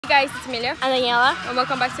guys, it's Amelia and Daniela, and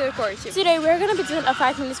welcome back to the Quadrotube. Today we're going to be doing a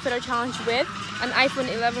 5-minute photo challenge with an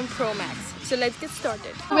iPhone 11 Pro Max. So let's get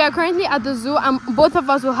started. We are currently at the zoo and both of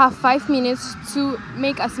us will have 5 minutes to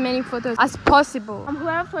make as many photos as possible.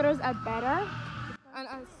 Whoever photos are better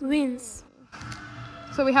wins.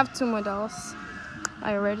 So we have 2 models.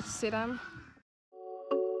 Are you ready to see them?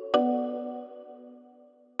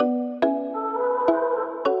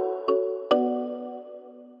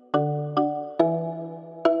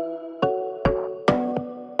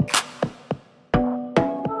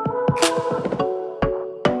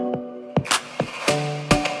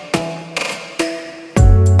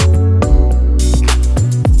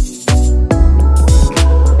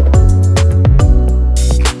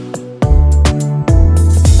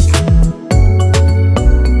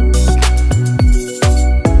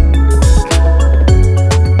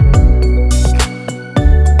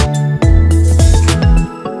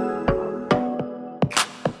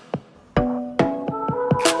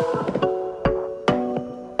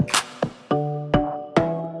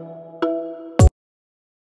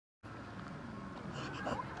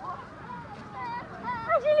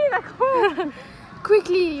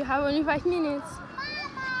 Quickly, you have only 5 minutes.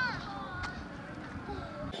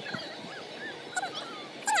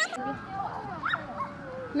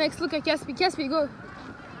 Next, look at Caspi. Caspi, go.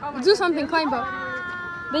 Do something, climb up.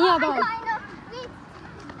 Daniela, down.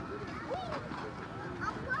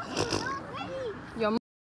 Your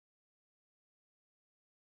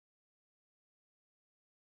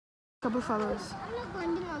couple followers. I'm not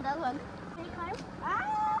landing on that one. Can you climb?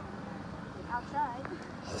 Outside.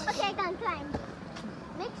 Okay, I can climb.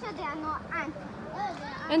 Make sure there are no ants.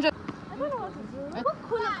 Enjoy. I don't know what to do.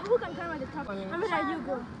 Who can climb at the top? I'm gonna let you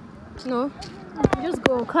go. No. Just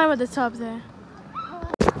go. Climb at the top there.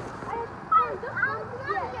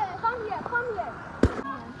 Come here.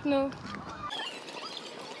 No.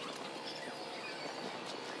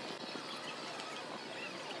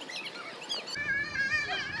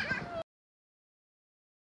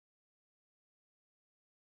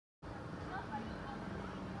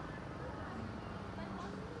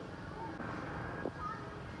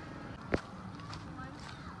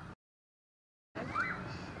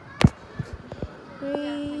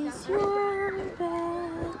 Raise your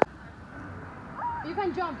bed. You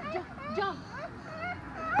can jump. Jump.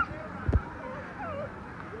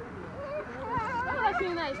 Oh, that's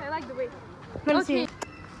really nice. I like the way. Okay.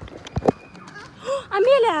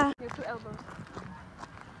 Amelia! Here's 2 elbows.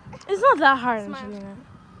 It's not that hard, Smile. Angelina.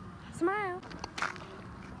 Smile.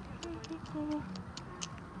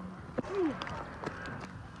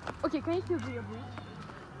 Okay, can you still do your breath?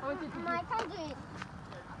 I want you to do No, I can't do it.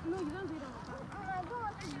 No, you don't do it on the top. I don't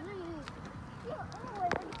want to do it.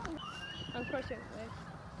 And cross your legs.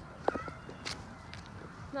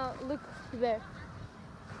 Now look there.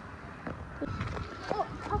 Oh,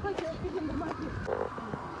 how come you're feeding the monkey?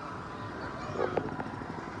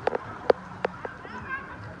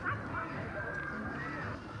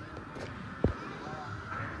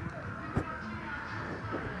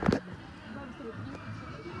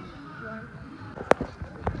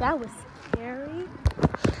 That was scary.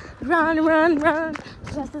 Run,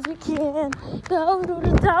 fast as we can. Go to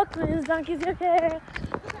the top, please, don't kiss your hair.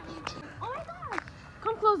 Oh my gosh!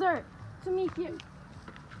 Come closer to me here.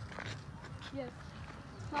 Yes.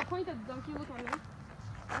 Now point at the donkey, look at me.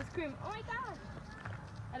 And scream, oh my gosh!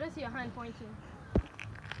 I don't see your hand pointing.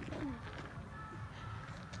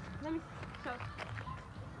 Let me show.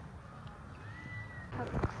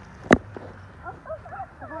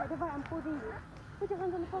 Davai, I'm holding you. Put your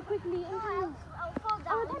hands on the floor quickly and time. I'll fall down.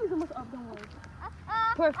 Oh, time is almost up, don't worry.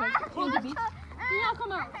 Perfect. Change the beat. Yeah,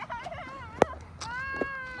 come on.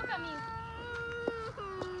 Look at me.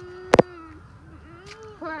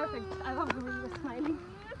 Perfect. I love the way you're smiling.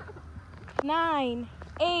 9,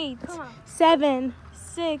 8, 7,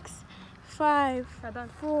 6, 5,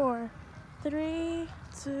 4, 3,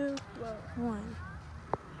 2, 1.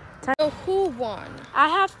 So who won? I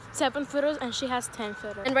have 7 photos and she has 10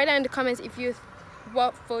 photos. And write down in the comments if you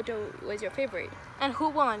what photo was your favorite. And who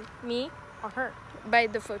won? Me or her? By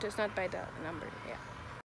the photos, not by the number. Yeah.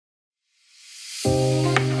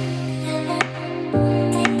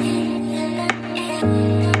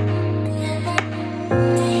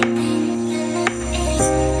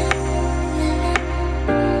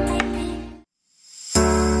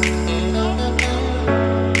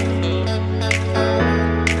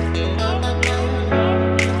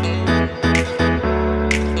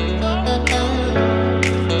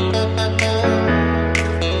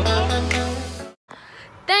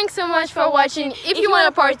 Thanks so much for watching. If you want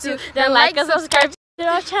a part 2, then like and subscribe to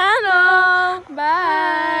our channel.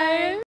 Bye.